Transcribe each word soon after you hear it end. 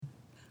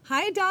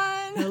Hi,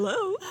 Dawn.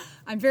 Hello.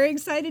 I'm very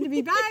excited to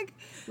be back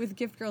with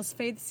Gift Girls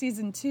Faith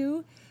Season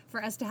 2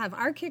 for us to have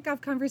our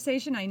kickoff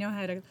conversation. I know I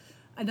had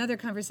another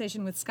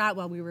conversation with Scott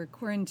while we were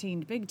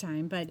quarantined big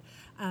time, but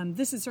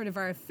this is sort of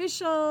our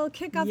official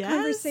kickoff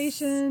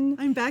conversation.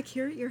 I'm back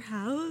here at your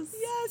house.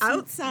 Yes.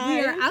 Outside.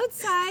 We are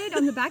outside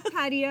on the back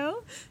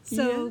patio,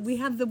 so we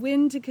have the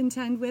wind to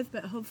contend with,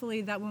 but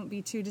hopefully that won't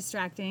be too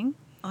distracting.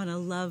 On a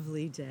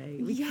lovely day.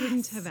 We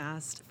couldn't have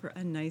asked for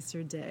a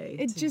nicer day.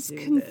 It just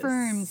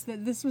confirms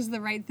that this was the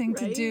right thing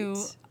to do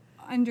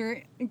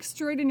under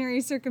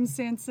extraordinary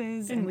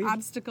circumstances and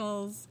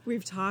obstacles.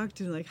 We've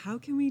talked and how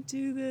can we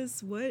do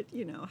this?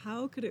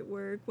 How could it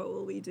work? What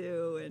will we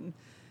do? And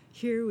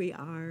here we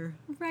are.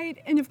 Right.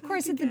 And of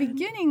course, at the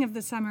beginning of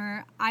the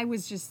summer, I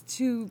was just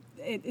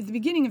at the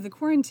beginning of the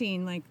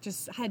quarantine,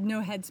 just had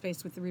no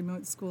headspace with the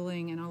remote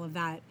schooling and all of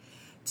that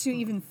to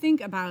even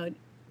think about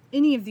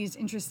any of these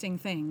interesting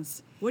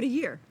things. What a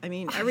year. I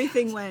mean,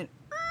 everything went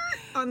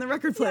on the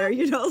record player,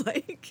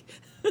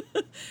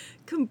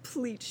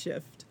 complete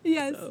shift.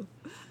 Yes. So.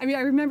 I mean, I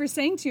remember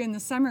saying to you in the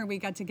summer, we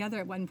got together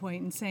at one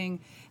point and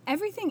saying,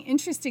 everything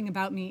interesting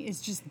about me is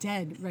just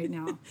dead right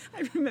now.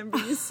 I remember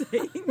you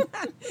saying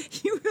that.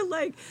 You were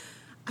like,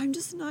 I'm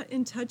just not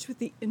in touch with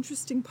the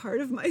interesting part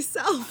of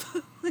myself.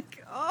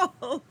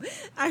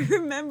 I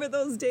remember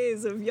those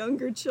days of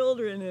younger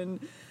children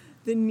and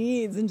the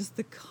needs and just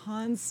the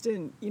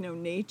constant,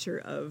 nature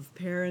of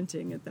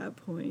parenting at that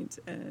point.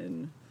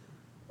 And,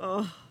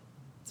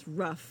 it's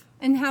rough.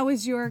 And how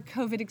was your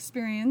COVID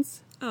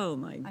experience? Oh,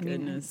 my goodness. I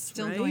mean, it's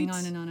still going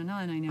on and on and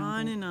on, I know.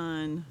 On and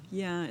on.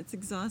 Yeah, it's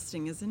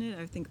exhausting, isn't it?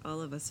 I think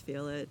all of us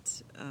feel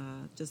it,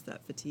 just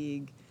that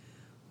fatigue.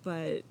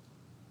 But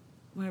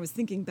when I was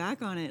thinking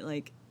back on it,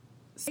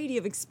 variety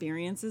of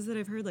experiences that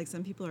I've heard,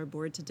 some people are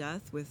bored to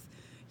death with,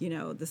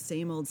 the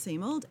same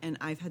old, and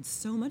I've had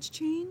so much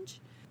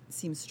change. It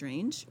seems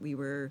strange. We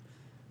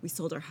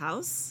sold our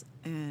house,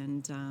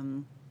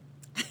 and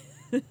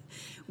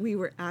we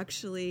were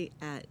actually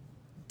at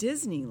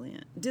Disney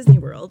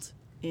World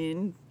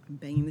I'm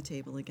banging the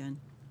table again,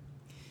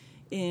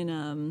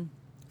 in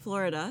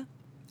Florida,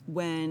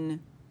 when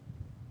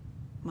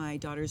my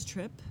daughter's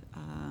trip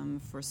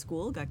for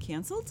school got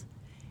canceled,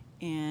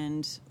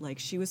 and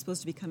she was supposed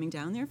to be coming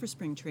down there for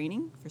spring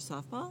training for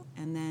softball,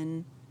 and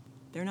then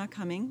they're not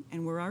coming,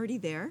 and we're already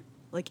there,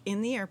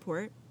 in the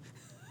airport,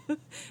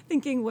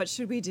 thinking, what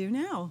should we do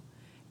now?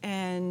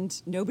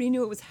 And nobody knew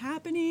what was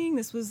happening.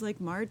 This was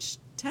March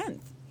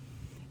 10th.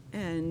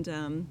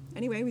 And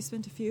anyway, we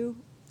spent a few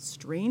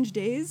strange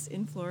days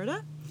in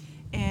Florida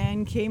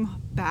and came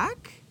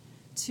back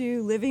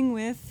to living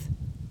with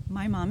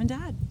my mom and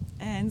dad.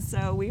 And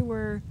so we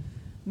were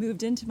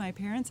moved into my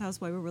parents'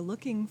 house while we were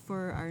looking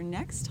for our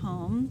next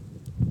home,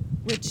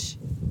 which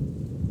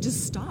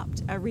just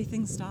stopped.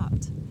 Everything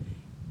stopped.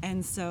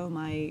 And so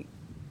my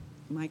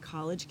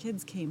college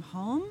kids came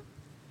home,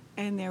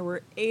 and there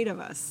were 8 of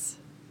us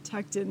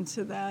tucked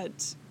into that.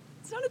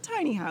 It's not a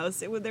tiny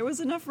house. There was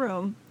enough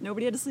room.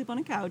 Nobody had to sleep on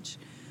a couch.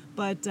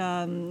 But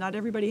not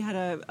everybody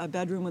had a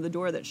bedroom with a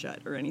door that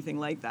shut or anything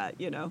like that,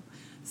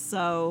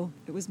 So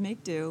it was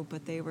make do,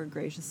 but they were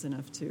gracious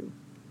enough to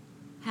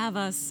have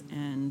us,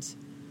 and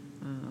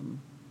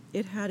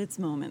it had its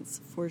moments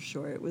for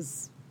sure. It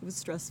was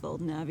stressful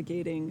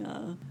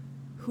navigating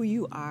who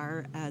you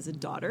are as a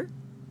daughter,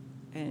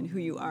 and who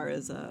you are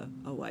as a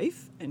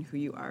wife, and who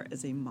you are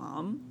as a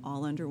mom,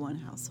 all under one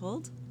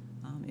household.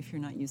 If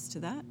you're not used to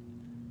that,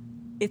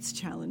 it's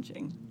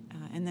challenging.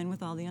 And then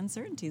with all the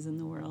uncertainties in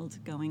the world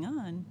going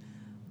on.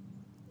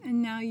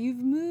 And now you've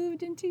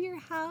moved into your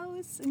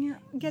house and you're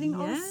getting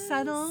all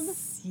settled.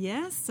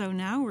 Yes, so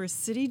now we're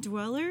city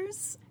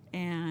dwellers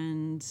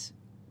and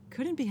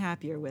couldn't be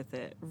happier with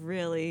it.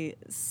 Really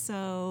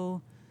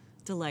so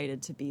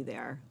delighted to be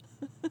there.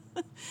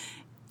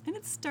 And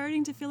it's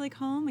starting to feel like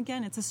home.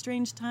 Again, it's a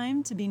strange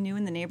time to be new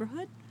in the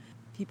neighborhood.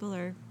 People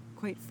are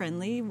quite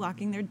friendly,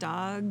 walking their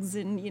dogs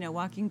and,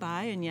 walking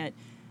by, and yet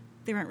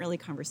there aren't really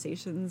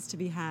conversations to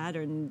be had,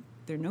 or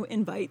there are no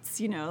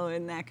invites,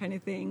 and that kind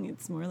of thing.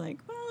 It's more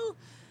well,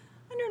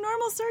 under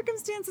normal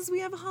circumstances, we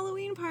have a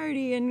Halloween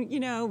party and,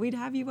 we'd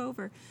have you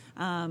over.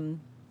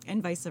 And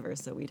vice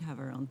versa, we'd have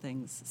our own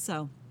things.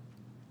 So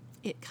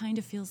it kind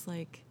of feels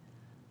like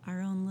our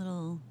own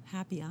little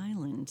happy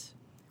island,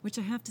 which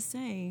I have to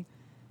say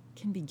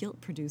can be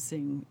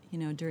guilt-producing,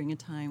 during a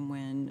time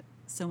when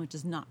so much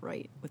is not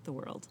right with the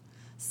world.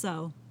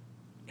 So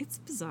it's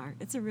bizarre.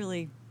 It's a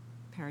really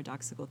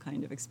paradoxical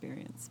kind of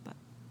experience, but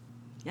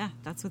yeah,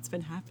 that's what's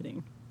been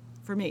happening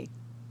for me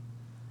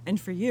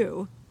and for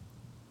you.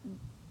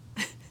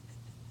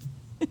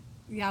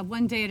 Yeah,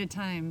 one day at a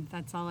time.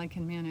 That's all I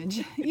can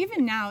manage.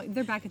 Even now,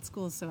 they're back at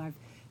school, so I've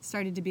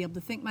started to be able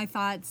to think my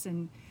thoughts,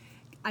 and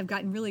I've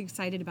gotten really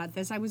excited about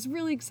this. I was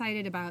really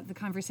excited about the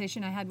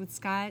conversation I had with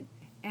Scott,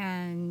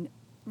 and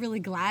really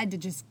glad to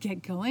just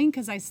get going,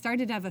 because I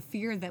started to have a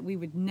fear that we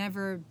would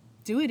never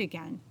do it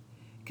again,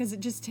 because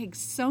it just takes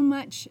so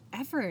much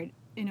effort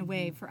in a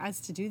way for us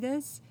to do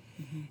this.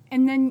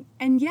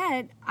 And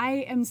yet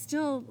I am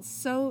still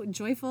so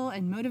joyful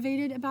and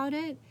motivated about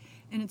it.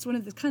 And it's one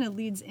of the kind of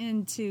leads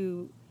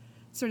into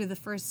sort of the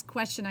first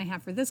question I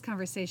have for this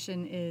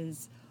conversation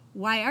is,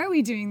 why are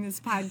we doing this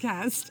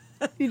podcast?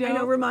 I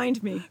know,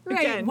 remind me. Right.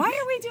 Again. Why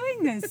are we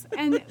doing this?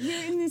 And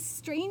we're in this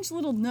strange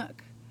little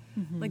nook,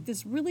 like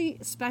this really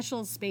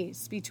special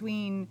space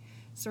between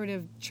sort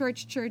of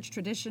church,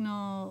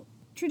 traditional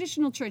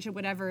church or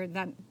whatever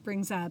that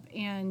brings up,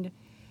 and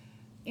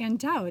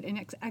doubt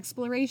and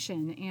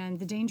exploration and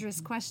the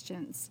dangerous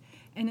questions.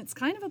 And it's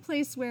kind of a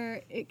place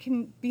where it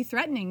can be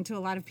threatening to a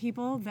lot of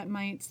people that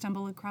might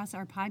stumble across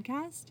our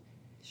podcast.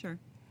 Sure.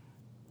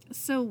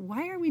 So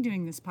why are we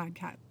doing this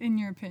podcast, in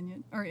your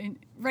opinion, or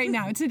right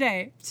now,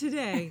 today?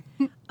 Today.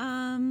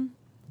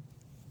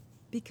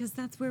 Because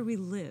that's where we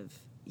live.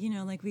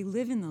 Like we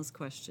live in those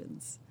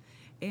questions.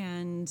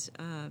 And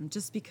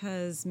just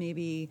because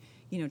maybe,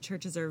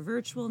 churches are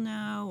virtual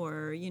now,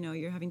 or,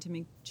 you're having to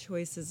make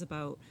choices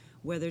about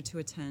whether to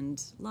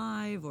attend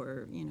live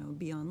or,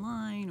 be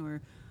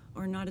online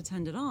or not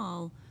attend at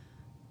all,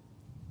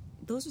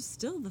 those are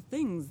still the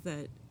things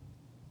that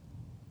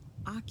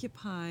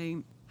occupy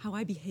how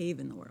I behave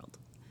in the world.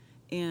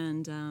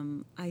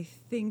 And I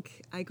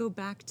think I go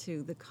back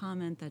to the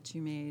comment that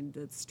you made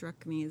that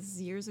struck me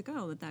years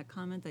ago, that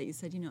comment that you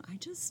said,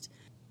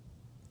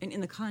 and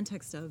in the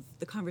context of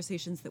the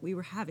conversations that we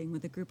were having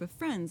with a group of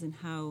friends and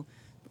how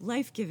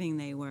life-giving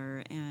they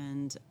were,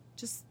 and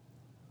just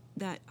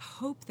that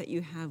hope that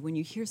you have when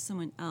you hear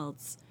someone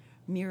else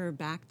mirror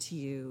back to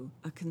you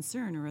a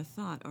concern or a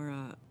thought or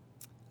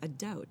a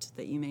doubt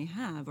that you may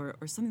have, or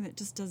something that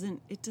just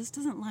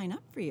doesn't line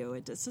up for you.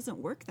 It just doesn't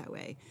work that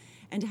way.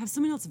 And to have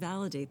someone else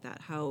validate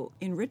that, how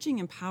enriching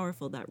and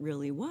powerful that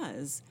really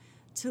was,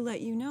 to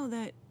let you know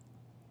that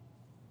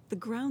the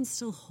ground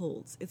still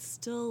holds. It's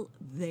still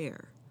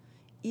there,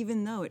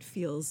 even though it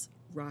feels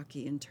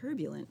rocky and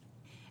turbulent.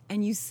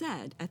 And you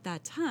said at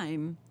that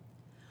time,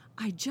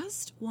 I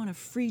just want to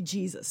free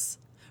Jesus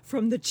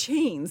from the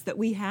chains that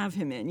we have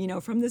him in,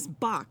 from this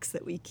box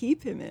that we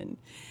keep him in.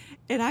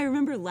 And I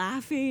remember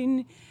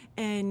laughing,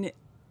 and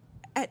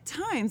at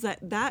times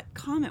that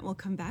comment will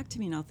come back to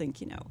me, and I'll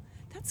think,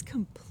 that's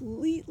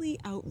completely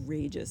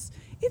outrageous.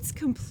 It's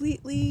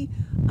completely,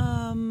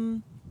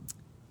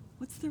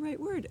 what's the right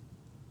word?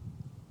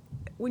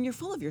 When you're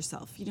full of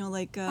yourself,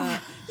 like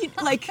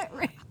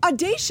right.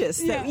 Audacious,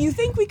 that you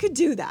think we could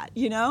do that,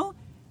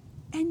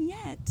 And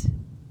yet,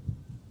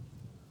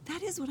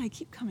 that is what I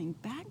keep coming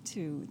back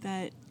to,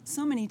 that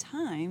so many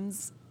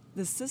times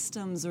the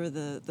systems or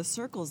the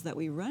circles that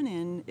we run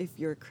in, if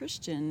you're a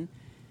Christian,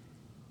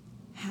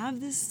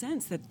 have this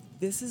sense that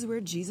this is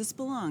where Jesus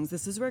belongs,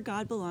 this is where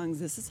God belongs,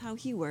 this is how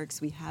he works,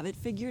 we have it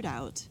figured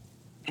out.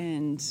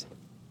 And,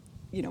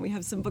 we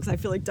have some books, I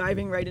feel like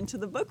diving right into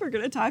the book we're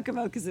going to talk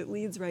about because it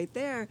leads right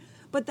there.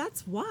 But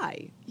that's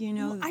why,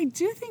 Well, I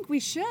do think we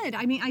should.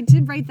 I mean, I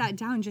did write that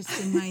down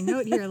just in my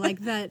note here,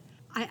 like that.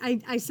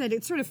 I said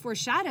it sort of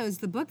foreshadows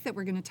the book that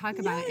we're going to talk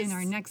about in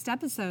our next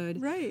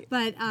episode. Right.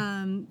 But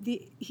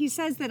he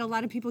says that a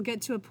lot of people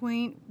get to a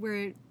point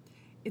where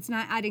it's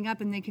not adding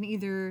up, and they can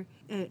either,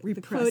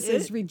 the quote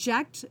is,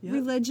 reject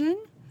religion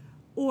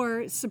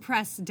or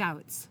suppress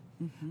doubts.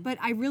 Mm-hmm. But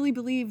I really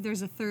believe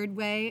there's a third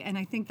way, and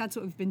I think that's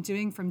what we've been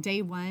doing from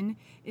day one,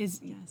 is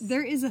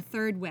there is a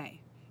third way.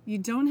 You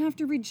don't have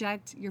to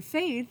reject your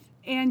faith,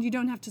 and you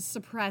don't have to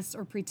suppress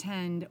or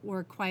pretend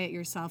or quiet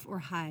yourself or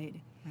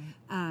hide.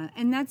 Right.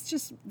 And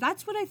that's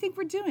what I think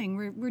we're doing.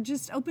 We're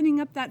just opening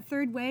up that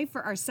third way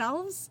for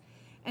ourselves,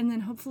 and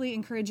then hopefully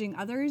encouraging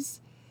others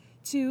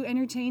to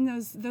entertain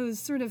those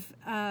sort of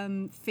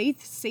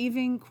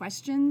faith-saving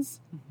questions.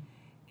 Mm-hmm.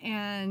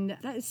 And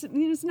that's,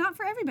 it's not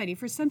for everybody.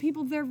 For some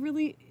people, there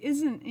really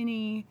isn't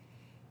any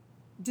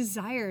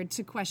desire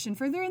to question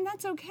further, and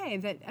that's okay.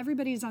 That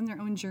everybody's on their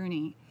own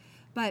journey.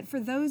 But for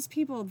those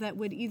people that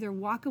would either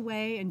walk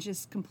away and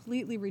just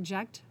completely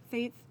reject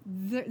faith,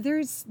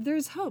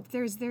 there's hope.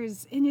 There's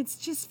and it's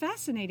just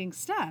fascinating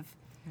stuff.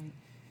 Right.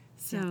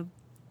 So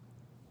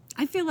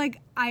I feel like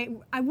I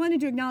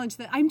wanted to acknowledge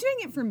that I'm doing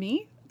it for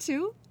me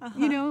too.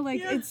 Uh-huh.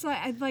 It's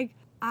like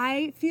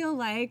I feel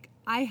like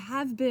I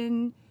have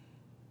been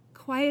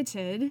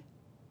quieted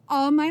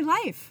all my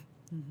life,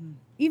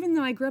 even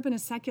though I grew up in a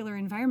secular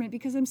environment,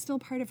 because I'm still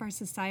part of our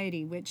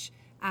society, which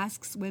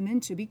asks women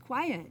to be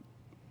quiet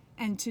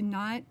and to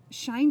not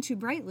shine too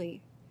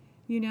brightly,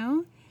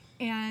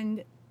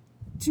 and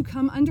to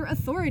come under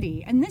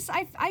authority. And this,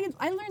 I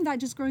learned that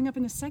just growing up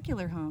in a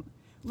secular home,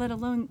 let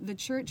alone the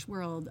church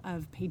world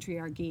of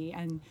patriarchy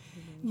and,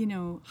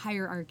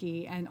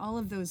 hierarchy and all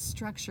of those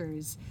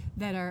structures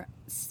that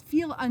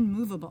feel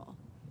unmovable.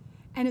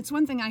 And it's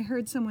one thing I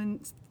heard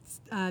someone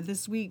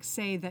this week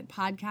say, that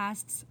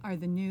podcasts are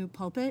the new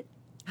pulpit.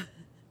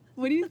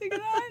 What do you think of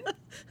that?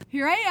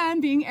 Here I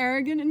am being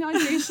arrogant and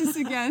audacious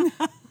again.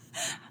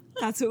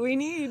 That's what we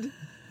need.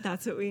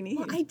 That's what we need.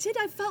 Well,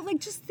 I felt like,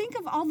 just think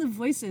of all the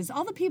voices,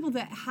 all the people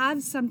that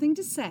have something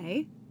to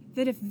say,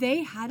 that if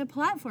they had a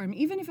platform,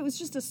 even if it was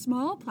just a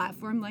small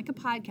platform like a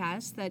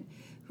podcast, that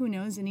who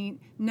knows, any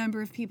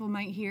number of people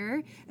might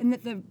hear, and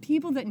that the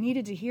people that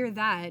needed to hear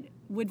that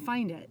would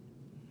find it.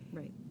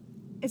 Right.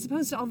 As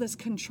opposed to all this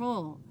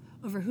control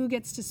over who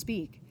gets to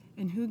speak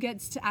and who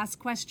gets to ask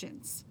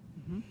questions.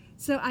 Mm-hmm.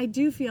 So I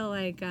do feel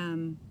like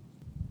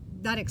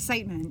that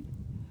excitement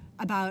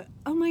about,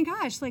 oh my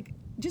gosh, like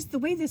just the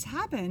way this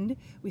happened.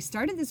 We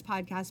started this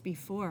podcast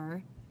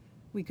before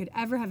we could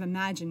ever have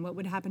imagined what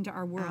would happen to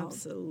our world.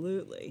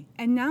 Absolutely.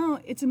 And now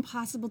it's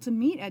impossible to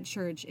meet at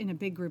church in a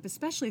big group,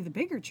 especially the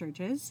bigger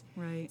churches.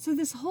 Right. So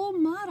this whole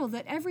model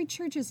that every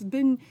church has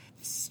been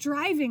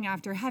striving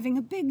after, having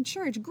a big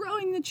church,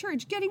 growing the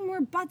church, getting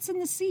more butts in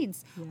the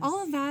seats, yes.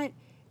 all of that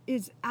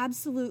is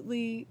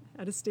absolutely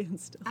at a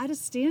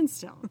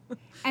standstill.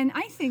 And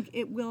I think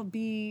it will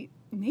be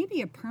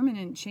maybe a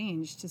permanent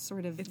change to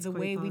sort of the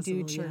way we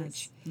do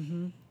church. Yes.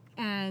 Mm-hmm.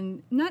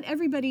 And not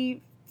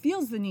everybody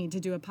feels the need to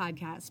do a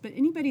podcast, but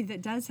anybody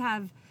that does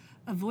have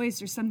a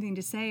voice or something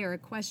to say or a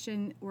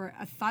question or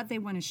a thought they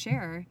want to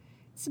share,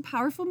 it's a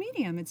powerful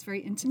medium. It's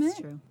very intimate. It's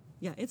true.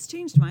 Yeah, it's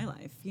changed my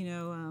life.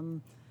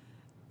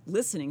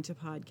 Listening to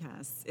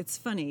podcasts. It's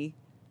funny,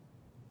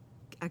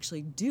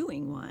 actually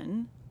doing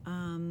one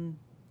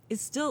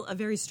is still a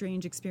very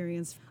strange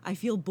experience. I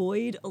feel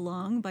buoyed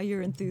along by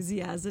your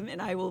enthusiasm,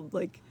 and I will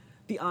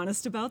be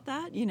honest about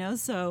that.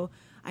 So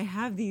I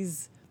have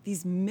these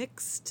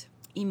mixed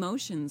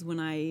emotions when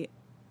I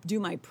do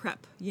my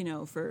prep,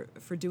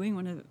 for doing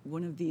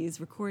one of these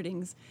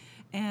recordings,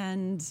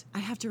 and I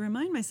have to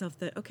remind myself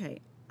that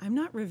I'm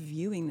not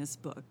reviewing this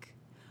book.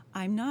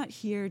 I'm not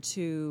here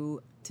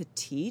to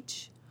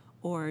teach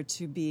or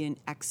to be an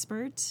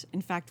expert.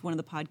 In fact, one of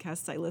the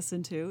podcasts I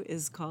listen to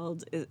is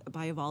called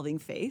By Evolving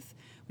Faith,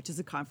 which is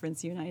a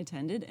conference you and I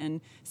attended,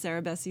 and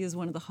Sarah Bessey is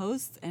one of the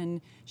hosts,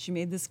 and she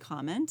made this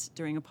comment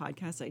during a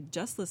podcast I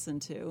just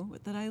listened to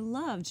that I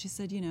loved. She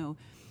said,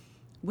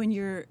 when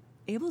you're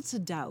able to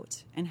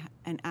doubt and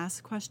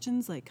ask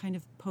questions, like kind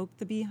of poke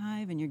the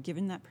beehive, and you're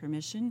given that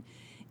permission,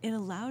 it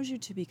allows you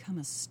to become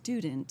a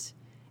student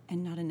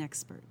and not an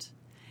expert.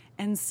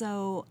 And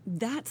so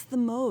that's the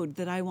mode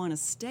that I want to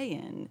stay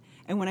in.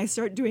 And when I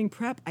start doing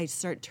prep, I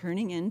start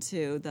turning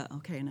into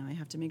now I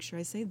have to make sure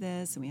I say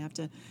this, and we have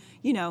to,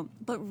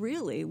 but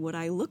really what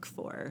I look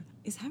for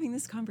is having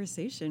this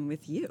conversation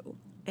with you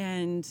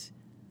and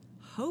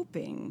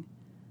hoping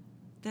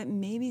that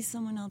maybe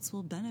someone else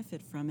will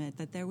benefit from it,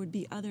 that there would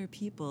be other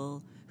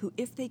people who,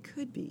 if they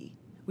could be,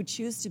 would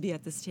choose to be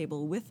at this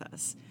table with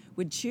us,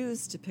 would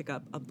choose to pick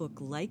up a book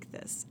like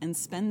this and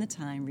spend the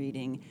time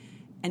reading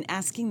and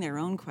asking their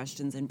own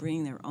questions and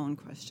bringing their own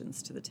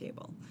questions to the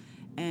table.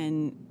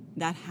 And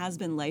that has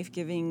been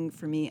life-giving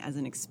for me as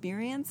an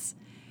experience.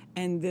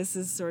 And this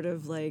is sort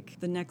of like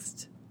the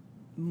next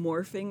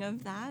morphing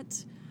of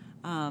that.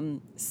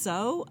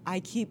 So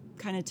I keep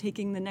kind of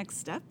taking the next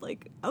step,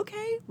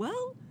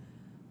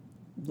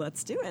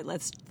 let's do it.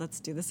 Let's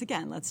do this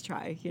again. Let's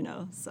try,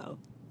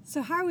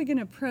 So how are we going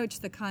to approach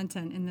the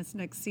content in this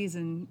next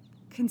season,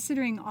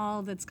 considering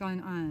all that's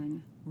gone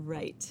on?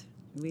 Right.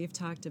 We've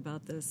talked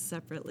about this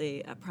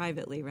separately,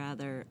 privately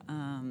rather.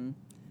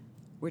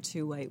 We're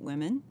two white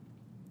women.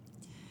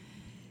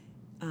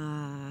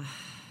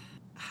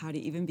 How to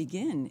even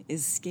begin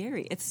is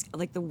scary. It's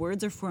like the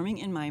words are forming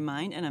in my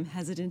mind, and I'm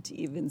hesitant to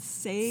even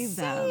say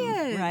them.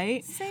 It.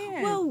 Right? Say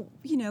it. Well,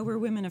 we're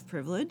women of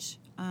privilege.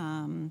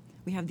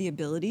 We have the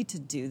ability to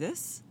do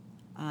this,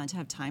 to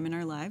have time in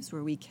our lives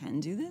where we can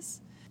do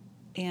this.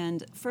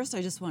 And first,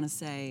 I just want to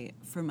say,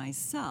 for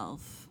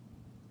myself,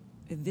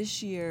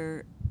 this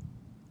year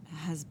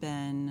has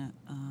been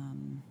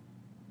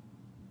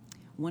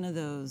one of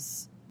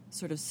those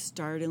sort of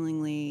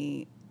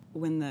startlingly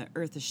when the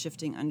earth is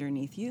shifting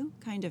underneath you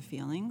kind of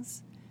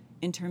feelings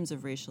in terms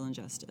of racial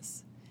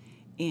injustice.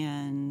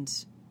 And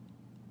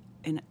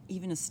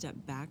even a step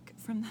back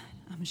from that,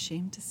 I'm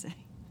ashamed to say,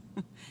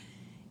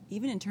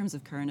 even in terms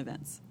of current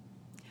events.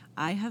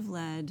 I have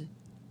led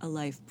a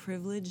life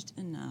privileged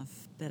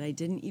enough that I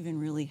didn't even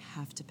really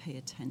have to pay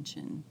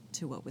attention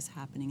to what was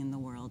happening in the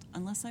world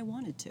unless I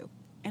wanted to.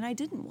 And I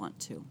didn't want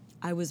to.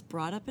 I was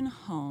brought up in a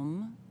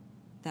home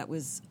that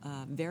was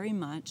very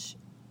much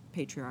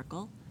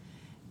patriarchal,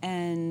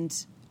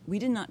 and we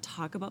did not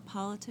talk about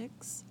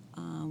politics.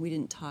 We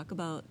didn't talk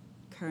about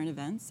current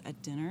events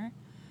at dinner.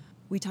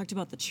 We talked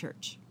about the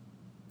church,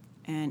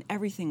 and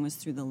everything was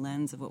through the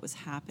lens of what was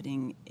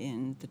happening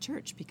in the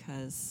church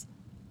because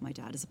my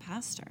dad is a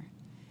pastor.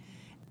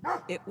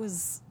 It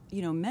was,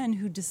 men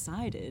who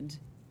decided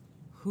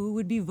who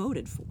would be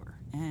voted for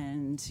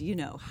and,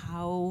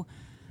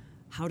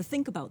 how to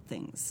think about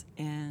things.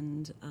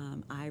 And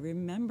I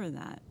remember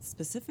that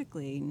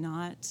specifically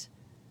not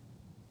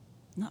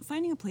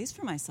finding a place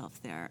for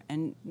myself there.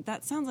 And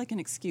that sounds like an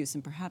excuse,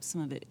 and perhaps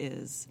some of it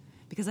is,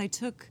 because I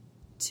took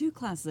two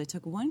classes. I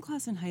took one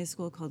class in high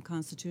school called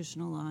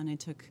Constitutional Law, and I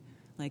took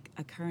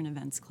a current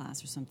events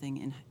class or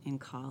something in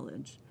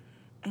college.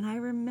 And I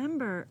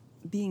remember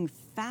being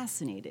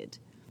fascinated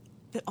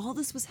that all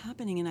this was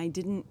happening,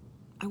 and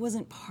I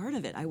wasn't part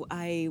of it.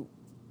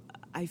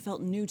 I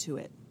felt new to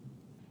it.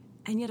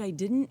 And yet I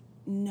didn't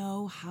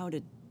know how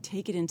to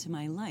take it into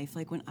my life.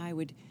 Like when I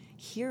would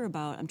hear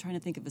about, I'm trying to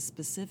think of a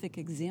specific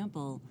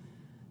example,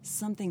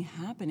 something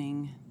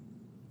happening,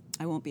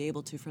 I won't be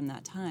able to from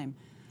that time.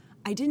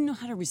 I didn't know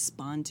how to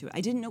respond to it.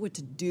 I didn't know what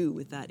to do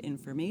with that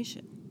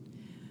information.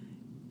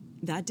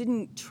 That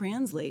didn't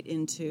translate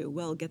into,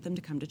 well, get them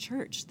to come to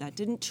church. That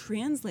didn't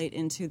translate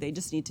into they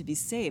just need to be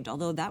saved,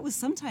 although that was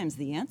sometimes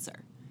the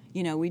answer.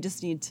 We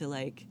just need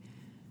to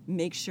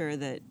make sure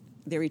that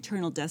their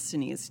eternal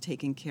destiny is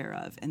taken care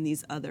of, and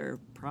these other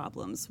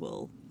problems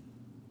they'll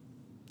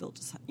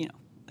just,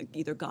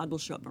 either God will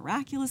show up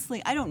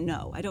miraculously. I don't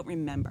know. I don't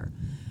remember.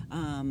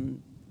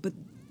 But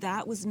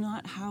that was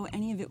not how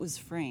any of it was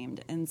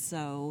framed. And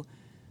so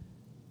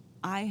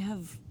I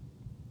have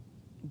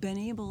been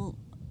able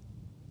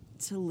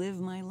to live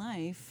my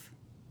life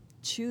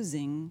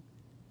choosing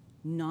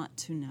not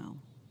to know,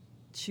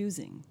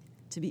 choosing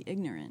to be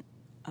ignorant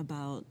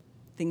about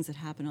things that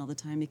happen all the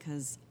time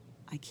because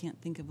I can't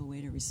think of a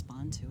way to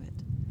respond to it.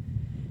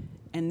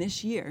 And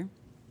this year,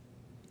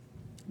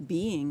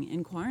 being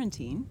in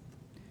quarantine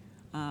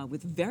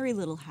with very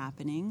little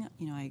happening,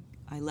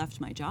 I left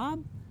my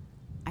job.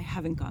 I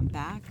haven't gone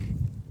back,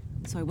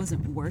 so I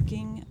wasn't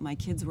working. My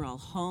kids were all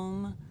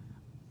home.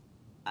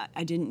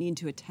 I didn't need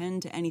to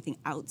attend to anything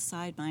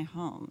outside my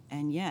home.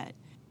 And yet,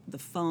 the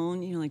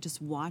phone,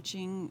 just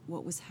watching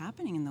what was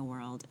happening in the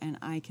world. And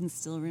I can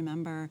still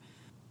remember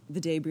the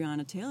day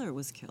Breonna Taylor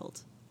was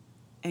killed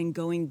and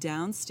going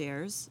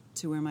downstairs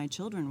to where my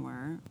children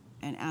were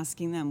and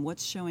asking them,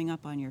 what's showing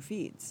up on your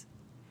feeds?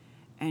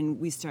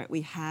 And we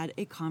had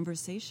a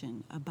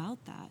conversation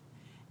about that.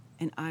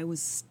 And I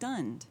was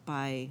stunned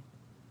by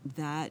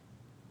that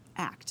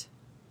act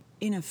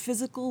in a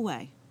physical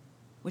way,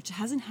 which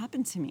hasn't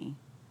happened to me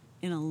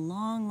in a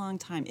long, long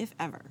time, if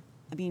ever.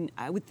 I mean,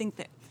 I would think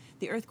that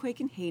the earthquake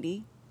in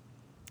Haiti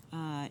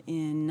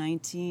in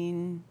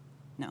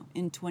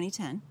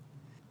 2010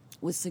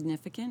 was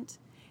significant.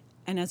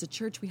 And as a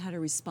church, we had a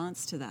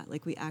response to that.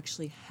 We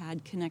actually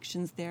had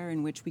connections there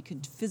in which we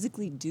could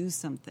physically do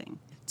something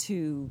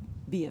to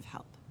be of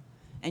help.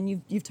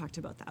 And you've talked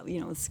about that,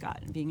 with Scott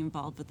and being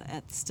involved with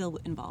that, still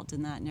involved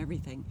in that and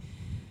everything.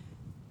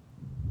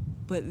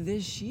 But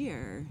this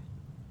year,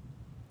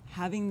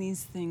 having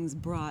these things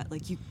brought,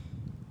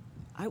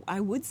 I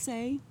would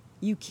say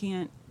you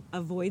can't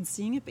avoid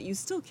seeing it, but you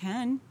still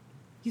can.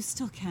 You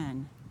still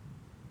can.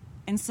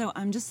 And so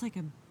I'm just like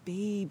a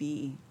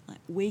baby,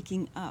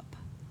 waking up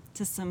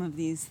to some of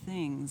these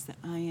things that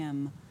I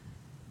am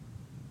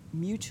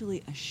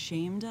mutually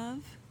ashamed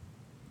of.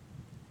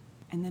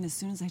 And then as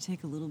soon as I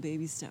take a little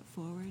baby step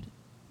forward,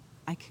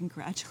 I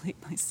congratulate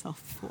myself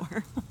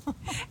for.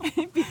 And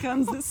it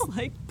becomes this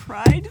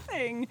pride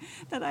thing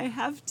that I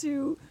have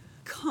to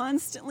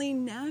constantly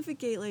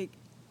navigate.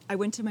 I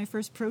went to my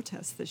first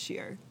protest this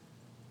year.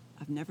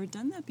 I've never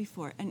done that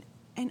before. And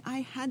I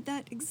had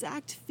that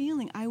exact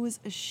feeling. I was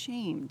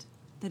ashamed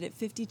that at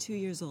 52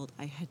 years old,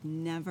 I had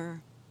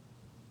never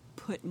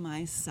put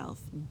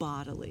myself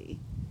bodily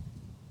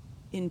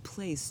in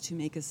place to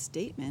make a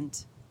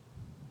statement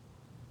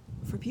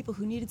for people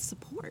who needed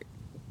support.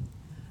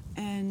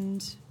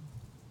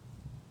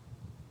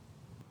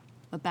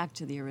 But back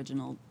to the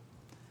original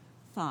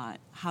thought,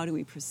 how do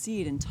we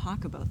proceed and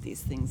talk about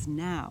these things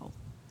now?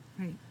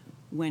 Right.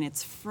 When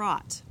it's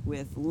fraught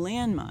with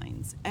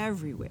landmines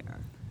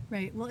everywhere.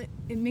 Right. Well,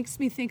 it makes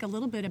me think a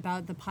little bit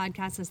about the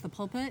podcast as the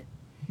pulpit,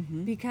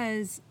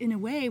 because in a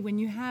way, when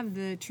you have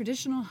the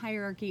traditional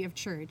hierarchy of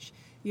church,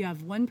 you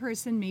have one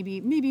person,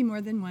 maybe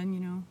more than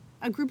one,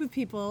 a group of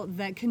people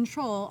that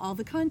control all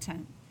the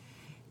content.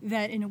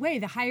 That in a way,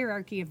 the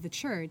hierarchy of the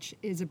church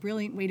is a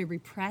brilliant way to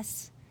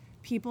repress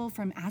people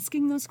from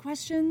asking those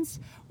questions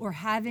or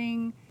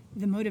having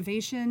the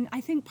motivation.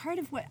 I think part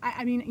of what,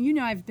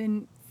 I've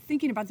been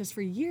thinking about this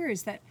for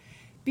years, that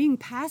being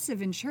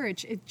passive in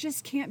church, it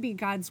just can't be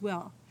God's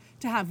will.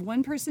 To have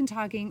one person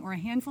talking or a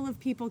handful of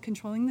people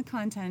controlling the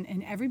content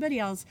and everybody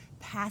else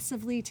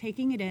passively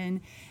taking it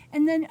in.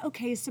 And then,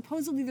 okay,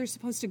 supposedly they're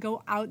supposed to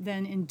go out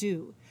then and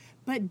do.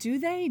 But do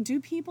they? Do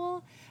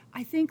people?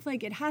 I think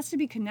it has to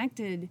be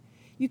connected.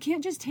 You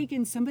can't just take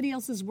in somebody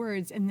else's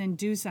words and then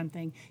do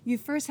something. You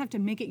first have to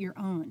make it your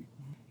own.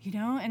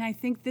 And I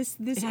think this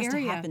it has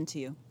area to happen to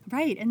you.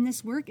 Right. And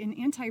this work in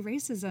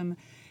anti-racism,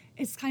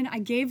 it's I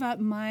gave up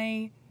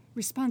my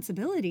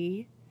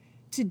responsibility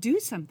to do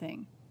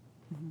something.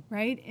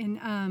 Right?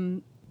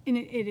 And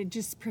it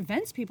just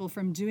prevents people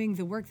from doing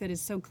the work that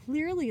is so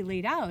clearly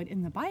laid out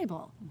in the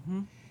Bible.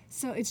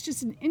 So it's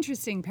just an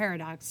interesting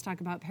paradox,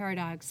 talk about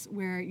paradox,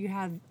 where you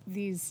have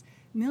these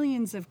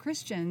millions of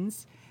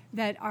Christians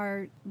that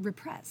are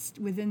repressed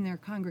within their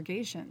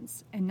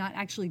congregations and not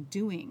actually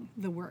doing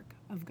the work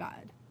of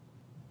God.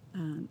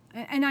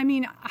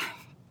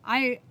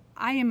 I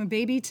am a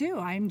baby too.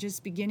 I'm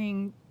just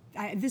beginning.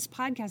 This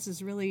podcast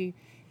is really,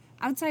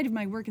 outside of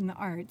my work in the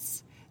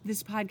arts,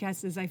 this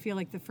podcast is, I feel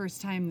the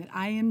first time that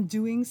I am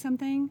doing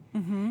something.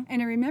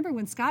 And I remember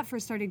when Scott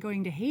first started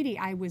going to Haiti,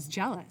 I was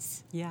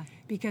jealous. Yeah.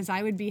 Because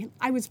I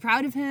was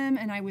proud of him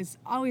and I was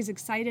always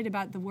excited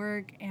about the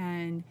work.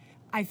 And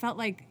I felt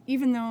like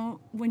even though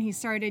when he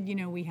started,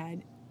 we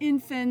had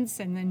infants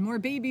and then more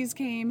babies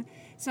came,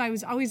 so I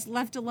was always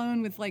left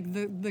alone with like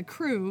the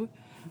crew.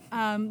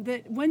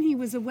 That when he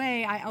was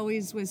away, I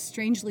always was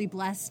strangely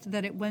blessed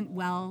that it went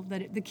well,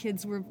 that the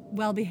kids were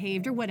well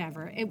behaved or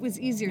whatever. It was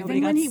easier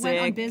Nobody than when got he went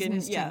on sick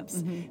business and- yeah,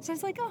 trips. So I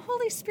was like, oh,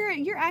 Holy Spirit,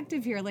 you're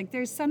active here. Like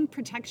there's some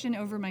protection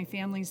over my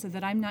family so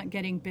that I'm not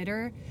getting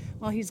bitter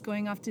while he's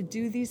going off to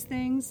do these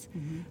things.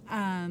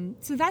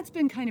 So that's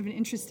been kind of an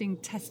interesting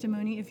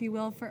testimony, if you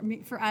will,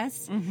 for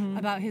us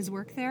about his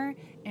work there,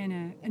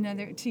 and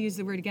another, to use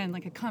the word again,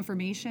 like a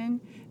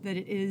confirmation that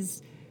it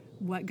is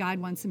what God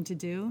wants him to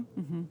do.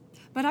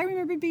 But I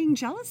remember being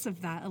jealous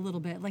of that a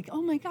little bit. Like,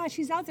 oh my gosh,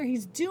 he's out there,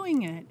 he's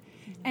doing it.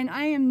 And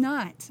I am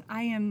not.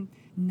 I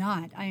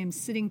am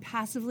sitting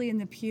passively in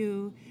the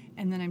pew,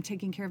 and then I'm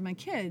taking care of my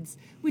kids,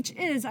 which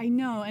is, I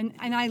know, and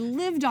I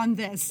lived on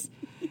this.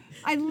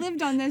 I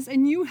lived on this,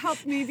 and you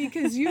helped me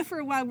because you, for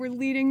a while, were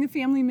leading the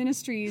family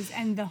ministries,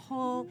 and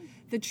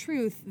the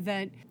truth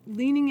that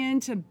leaning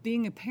into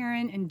being a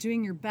parent and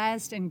doing your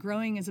best and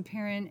growing as a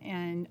parent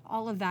and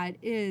all of that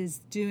is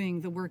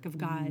doing the work of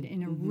God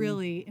in a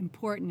really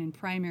important and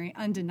primary,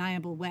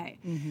 undeniable way.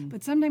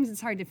 But sometimes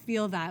it's hard to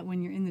feel that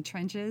when you're in the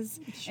trenches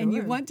and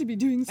you want to be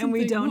doing something And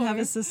we don't more. have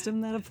a system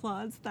that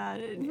applauds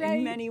that in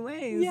many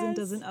ways and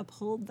doesn't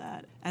uphold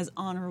that as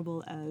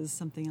honorable as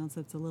something else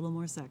that's a little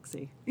more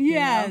sexy.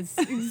 Yes,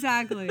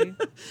 exactly.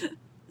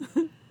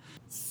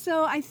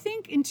 So I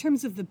think in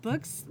terms of the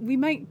books, we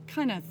might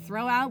kind of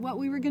throw out what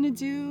we were going to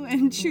do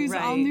and choose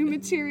all new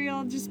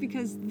material just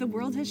because the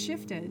world has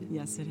shifted.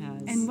 Yes, it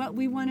has. And what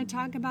we want to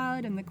talk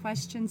about and the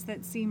questions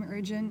that seem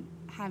urgent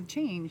have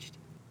changed.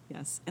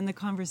 Yes, and the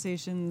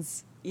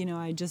conversations,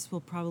 I just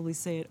will probably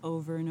say it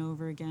over and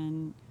over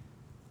again.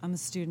 I'm a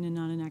student and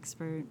not an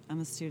expert. I'm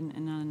a student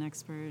and not an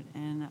expert.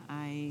 And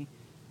I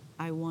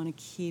want to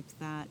keep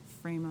that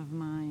frame of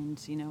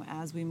mind,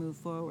 as we move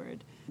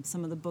forward.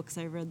 Some of the books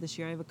I read this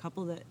year, I have a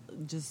couple that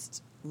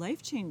just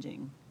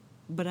life-changing,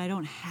 but I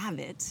don't have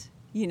it,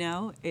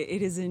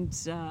 It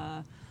isn't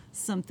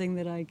something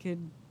that I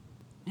could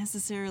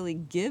necessarily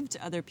give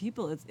to other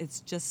people. It's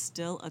just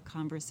still a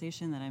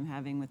conversation that I'm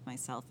having with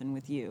myself and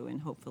with you,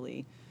 and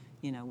hopefully,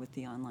 with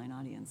the online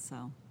audience.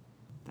 So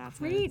that's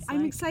great.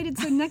 I'm excited.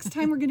 So next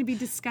time we're going to be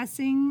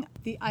discussing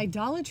The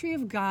Idolatry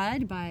of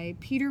God by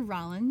Peter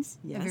Rollins,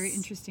 a very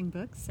interesting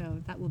book.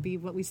 So that will be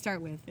what we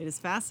start with. It is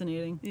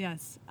fascinating.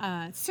 Yes,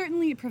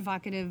 certainly a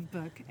provocative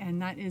book,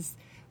 and that is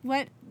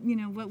what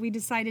we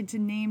decided to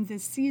name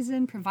this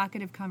season,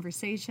 Provocative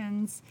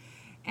Conversations.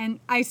 And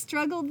I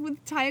struggled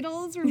with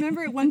titles.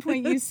 Remember at one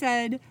point you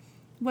said,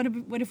 what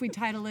if we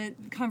title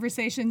it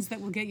Conversations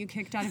That Will Get You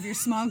Kicked Out of Your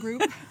Small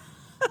Group?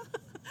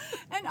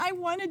 And I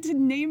wanted to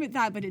name it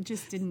that, but it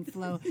just didn't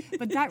flow.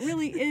 But that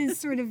really is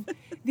sort of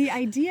the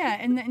idea.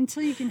 And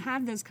until you can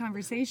have those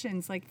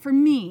conversations, like for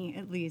me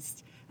at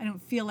least, I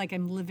don't feel like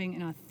I'm living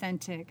an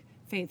authentic,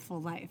 faithful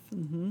life.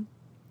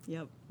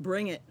 Yep.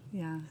 Bring it.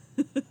 Yeah.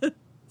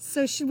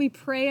 So should we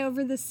pray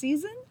over this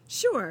season?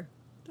 Sure.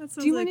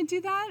 Do you want to do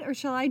that, or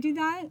shall I do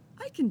that?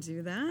 I can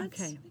do that.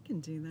 Okay. I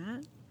can do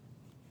that.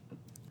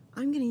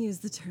 I'm going to use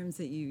the terms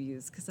that you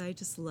use because I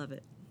just love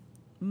it.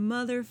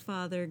 Mother,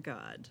 Father,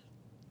 God.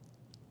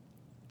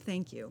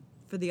 Thank you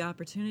for the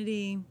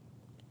opportunity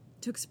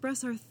to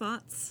express our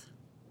thoughts,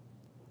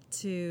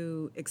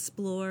 to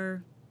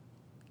explore,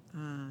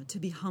 to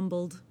be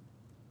humbled,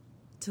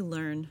 to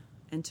learn,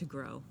 and to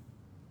grow.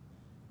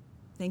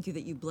 Thank you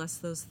that you bless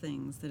those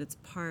things, that it's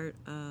part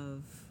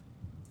of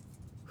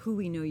who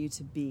we know you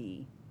to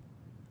be.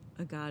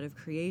 A God of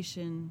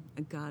creation,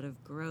 a God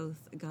of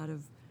growth, a God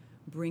of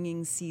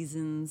bringing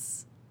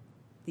seasons,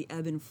 the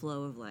ebb and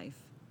flow of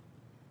life.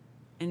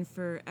 And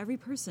for every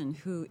person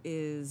who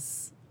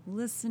is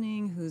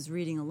listening, who's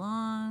reading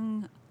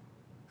along,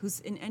 who's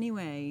in any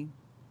way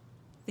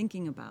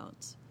thinking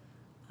about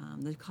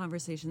the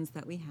conversations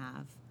that we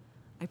have,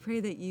 I pray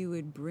that you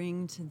would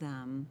bring to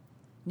them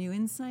new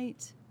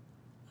insight,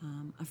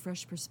 a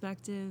fresh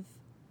perspective,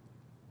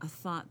 a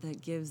thought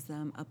that gives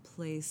them a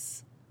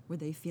place where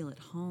they feel at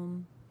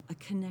home, a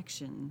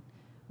connection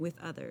with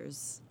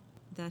others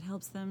that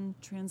helps them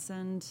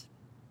transcend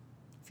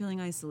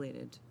feeling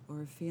isolated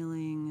or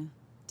feeling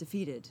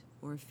defeated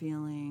or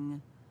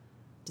feeling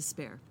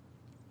despair.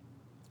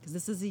 Because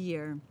this is a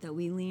year that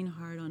we lean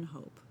hard on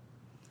hope.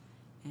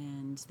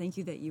 And thank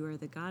you that you are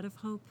the God of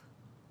hope.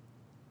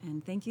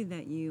 And thank you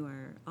that you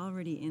are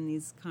already in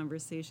these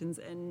conversations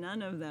and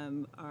none of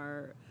them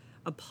are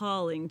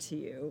appalling to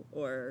you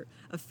or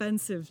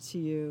offensive to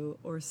you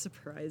or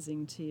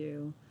surprising to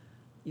you.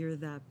 You're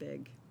that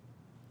big.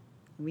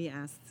 We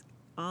ask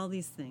all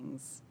these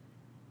things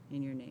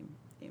in your name.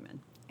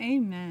 Amen.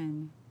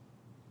 Amen.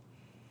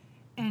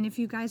 And if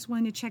you guys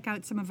want to check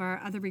out some of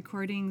our other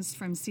recordings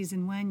from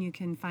season 1, you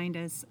can find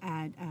us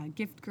at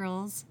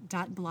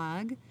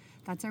giftgirls.blog.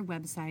 That's our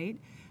website.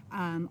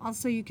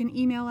 Also, you can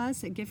email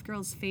us at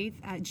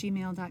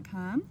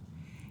giftgirlsfaith@gmail.com.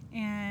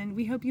 And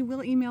we hope you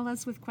will email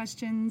us with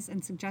questions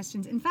and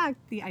suggestions. In fact,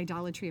 the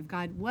idolatry of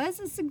God was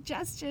a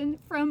suggestion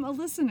from a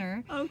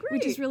listener. Oh, great.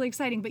 Which is really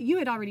exciting. But you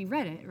had already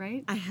read it,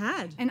 right? I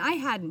had. And I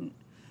hadn't.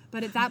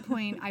 But at that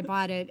point, I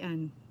bought it,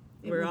 and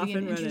it We're will off be an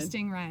and running.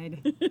 interesting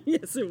ride.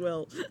 Yes, it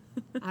will.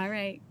 All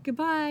right.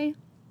 Goodbye.